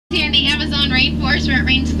Here in the Amazon rainforest where it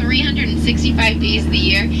rains 365 days of the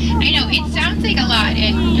year. I know, it sounds like a lot,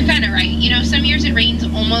 and you're kind of right. You know, some years it rains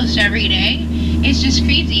almost every day. It's just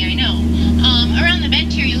crazy, I know. Around the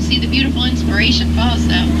bend here, you'll see the beautiful Inspiration Falls,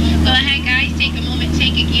 though. Go ahead, guys, take a moment,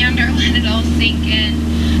 take a gander, let it all sink in.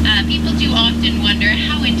 People do often wonder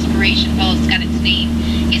how Inspiration Falls got its name.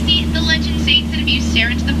 You see, the legend states that if you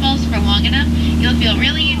stare into the falls for long enough, you'll feel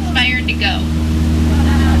really inspired to go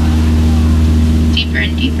deeper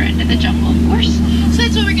and deeper into the jungle, of course. So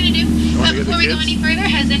that's what we're going to do. But before we go any further,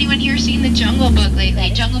 has anyone here seen the Jungle Book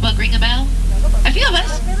lately? Jungle Book, ring a bell? A few of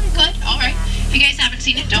us. Good, alright. If you guys haven't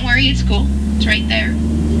seen it, don't worry, it's cool. It's right there.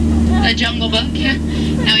 The Jungle Book, yeah.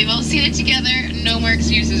 Now we've all seen it together, no more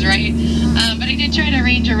excuses, right? But I did try to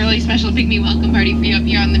arrange a really special pygmy welcome party for you up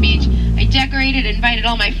here on the beach. I decorated, invited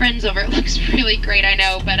all my friends over. It looks really great, I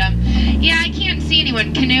know, but yeah, I can't see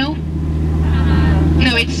anyone. Canoe?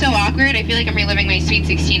 No, it's so awkward. I feel like I'm reliving my Sweet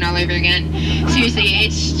 16 all over again. Seriously,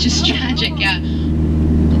 it's just tragic, yeah.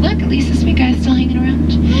 But look, at least this big guy's still hanging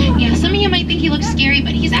around. Yeah, some of you might think he looks scary,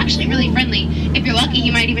 but he's actually really friendly. If you're lucky, he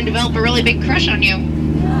might even develop a really big crush on you.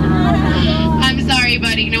 I'm sorry,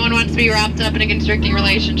 buddy. No one wants to be wrapped up in a constricting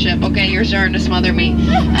relationship. Okay, you're starting to smother me.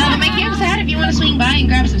 My camp's out if you want to swing by and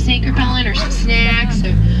grab some snake repellent or some snacks.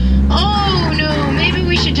 Or... Oh, no, maybe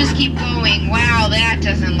we should just keep going. Wow, that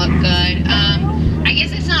doesn't look good. I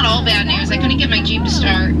guess it's not all bad news. I couldn't get my Jeep to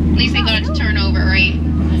start. At least they got it to turn over, right?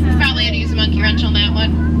 Probably had to use a monkey wrench on that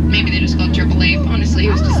one. Maybe they just called AAA. Honestly,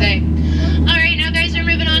 who's to say? Alright, now guys, we're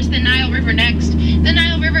moving on to the Nile River next. The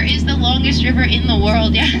Nile River is the longest river in the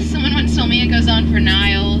world. Yeah, someone once told me it goes on for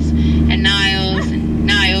Niles and Niles and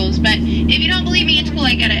Niles. But if you don't believe me, it's cool,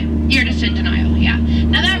 I get it. You're just in denial, yeah.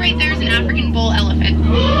 Now that right there is an African bull elephant. If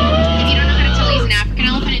you don't know how to tell he's an African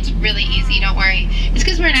elephant, it's really easy, don't worry. It's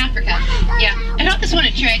because we're in Africa. Yeah, I taught this one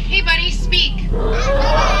a trick. Hey buddy, speak.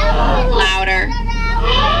 Louder.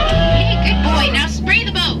 Hey, good boy. Now spray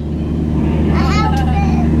the boat.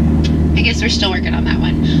 I guess we're still working on that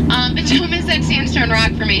one. But don't miss that sandstone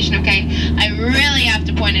rock formation, okay? I really have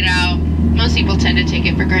to point it out. Most people tend to take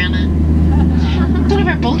it for granted. It's one of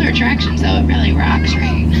our bolder attractions, though. It really rocks,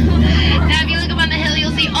 right? Now, if you look up on the hill,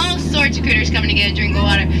 you'll see all sorts of critters coming to get a drink of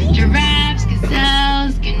water. Giraffes,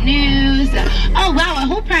 gazelles, canoes. Oh, wow, a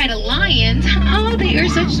whole pride of lions. Oh, they are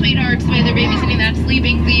such sweethearts the way they're babysitting that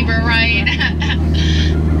sleeping zebra, right?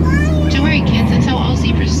 Don't worry, kids. That's how all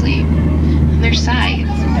zebras sleep. On their sides,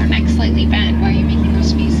 their necks slightly bent. Why are you making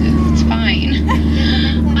those faces? It's fine.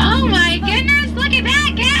 Oh, my goodness. Look at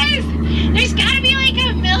that, guys. There's got to be like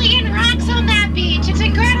 1,000,000 rocks on that beach. It's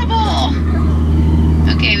incredible.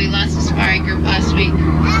 Okay, we lost a safari group last week.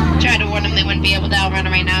 Tried to warn them they wouldn't be able to outrun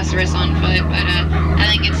a rhinoceros on foot, but I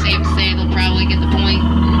think it's safe to say they'll probably get the point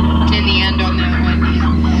in the end on that one.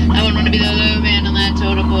 Yeah. I wouldn't want to be the low man on that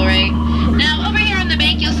totem pole, right? Now, over here on the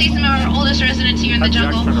bank, you'll see some of our oldest residents here in the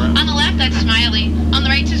jungle. On the left, that's Smiley. On the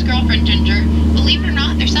right's his girlfriend, Ginger. Believe it or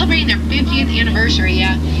not, they're celebrating their 50th anniversary,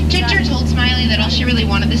 yeah. Ginger told Smiley that all she really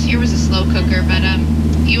wanted this year was a slow cooker, but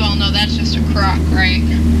you all know that's just a crock, right?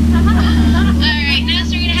 Alright, now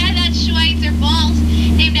straight ahead, that's Schweitzer Falls,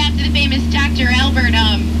 named after the famous Dr. Albert,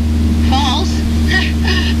 Falls.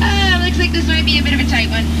 Looks like this might be a bit of a tight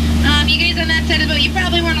one. You guys on that side of the boat, you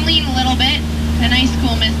probably want to lean a little bit. The nice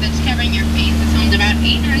cool mist that's covering your face is home to about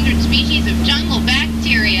 800 species of jungle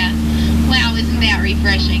bacteria. Wow, isn't that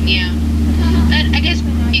refreshing? Yeah. But I guess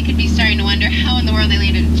you could be starting to wonder how in the world they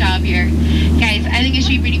landed a job here. Guys, I think it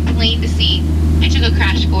should be pretty plain to see. I took a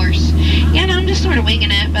crash course. Yeah, no, I'm just sort of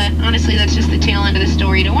winging it, but honestly, that's just the tail end of the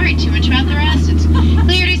story. Don't worry too much about the rest. It's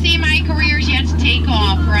clear to see my career's yet to take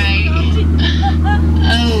off, right?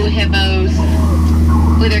 Oh, hippos.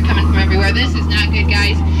 Oh, they're coming from everywhere. This is not good,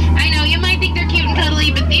 guys. I know, you might think they're cute and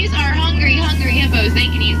cuddly, but these are hungry, hungry hippos. They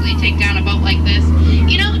can easily take down a boat like this.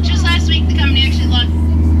 You know, just last week, the company actually launched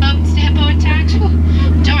boats to hippo attacks. Whew.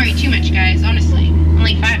 Don't worry too much, guys. Honestly,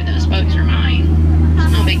 only 5 of those boats are mine.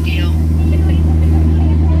 It's no big deal.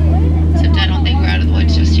 Except I don't think we're out of the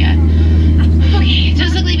woods just yet. Okay, it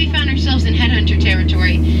does look like we found ourselves in headhunter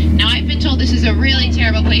territory. Now, I've been told this is a really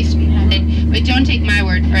terrible place to be headed, but don't take my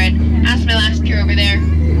word for it. Ask my last crew over there.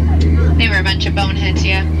 They were a bunch of boneheads,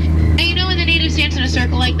 yeah. Now, you know when the natives dance in a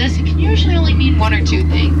circle like this, it can usually only mean one or two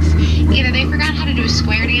things. Either they forgot how to do a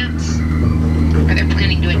square dance, or they're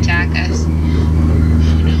planning to attack us.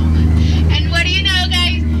 Oh, no. And what do you know,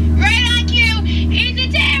 guys? Right on cue, it's a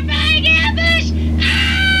terrifying ambush!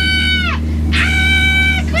 Ah!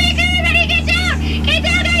 Ah! Quick, everybody get down! Get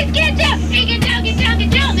down, guys, get down! Hey, get down, get down,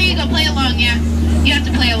 get down! There you go, play along, yeah. You have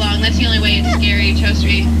to play along, that's the only way it's scary, trust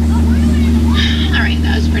me. Alright,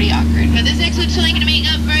 that was pretty awkward. But this next looks like to make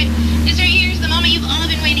up for it. This right here is the moment you've all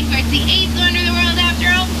been waiting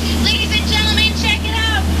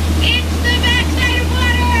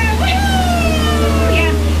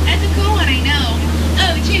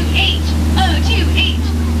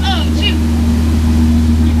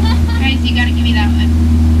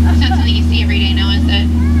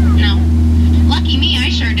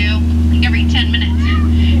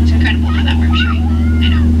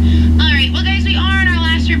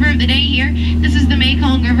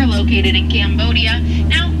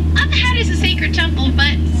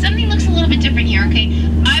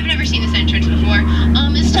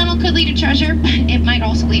treasure, but it might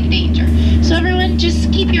also lead to danger. So everyone,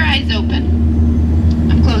 just keep your eyes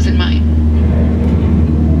open. I'm closing mine.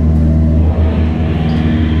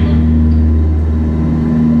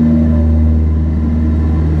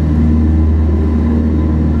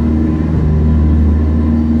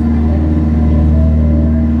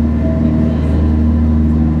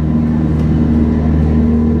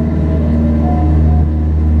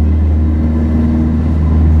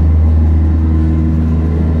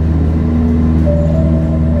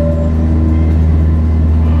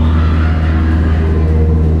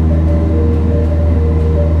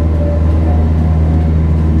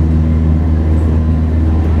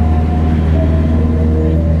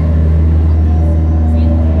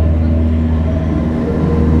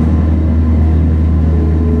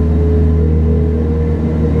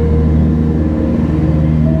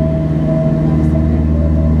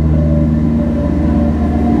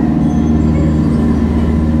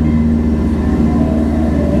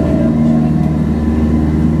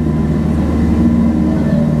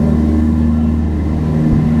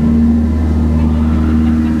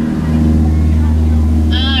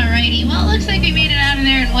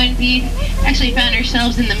 Actually found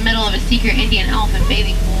ourselves in the middle of a secret Indian elephant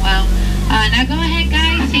bathing pool. Wow. Now go ahead,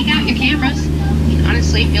 guys, take out your cameras. And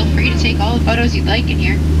honestly, feel free to take all the photos you'd like in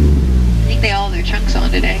here. I think they all have their trunks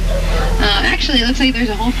on today. Actually, it looks like there's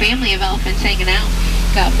a whole family of elephants hanging out.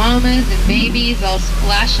 Got mamas and babies all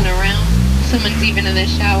splashing around. Someone's even in the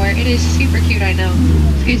shower. It is super cute, I know.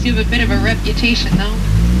 These guys do have a bit of a reputation, though.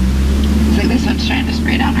 Looks like this one's trying to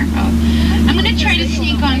spray down our boat. I'm gonna try to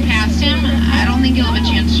sneak on past him. I don't think he'll have a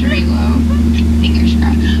chance to reload. Fingers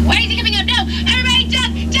crossed. Why is he coming up? No! Everybody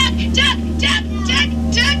duck! Duck! Duck! Duck! Duck!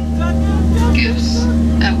 Duck! Goose.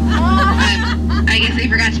 Oh. I guess they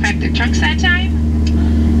forgot to pack their trunks that time.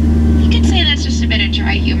 You could say that's just a bit of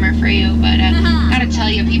dry humor for you, but gotta tell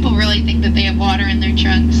you, people really think that they have water in their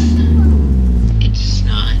trunks. It's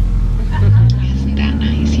not. Isn't that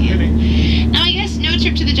nice? Yeah. Now I guess no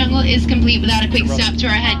trip to the jungle is complete without a quick stop to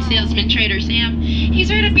our head salesman, Trader Sam. He's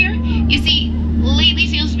right up here. You see, lately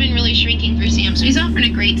sales have been really shrinking for Sam, so he's offering a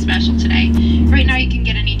great special today. Right now you can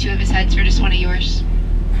get any 2 of his heads for just 1 of yours.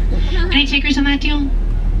 Any takers on that deal?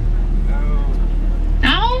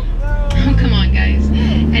 No? Oh, come on, guys.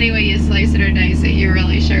 Anyway you slice it or dice it, you're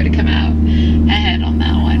really sure to come out ahead on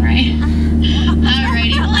that one, right?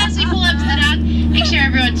 Alrighty, well, as we pull up to the dock, make sure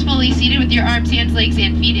everyone's fully seated with your arms, hands, legs,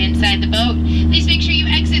 and feet inside the boat. Please make sure you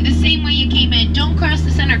exit the same way you came in. Don't cross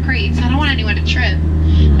the center crates. I don't want anyone to trip.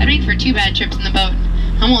 That'd make for 2 bad trips in the boat.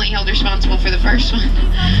 I'm only held responsible for the first one.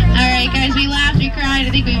 Alright, guys, we laughed, we cried, I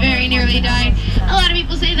think we very nearly died. A lot of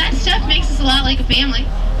people say that stuff makes us a lot like a family.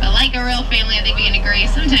 But like a real family, I think we can agree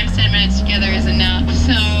sometimes 10 minutes together is enough.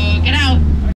 So, get out.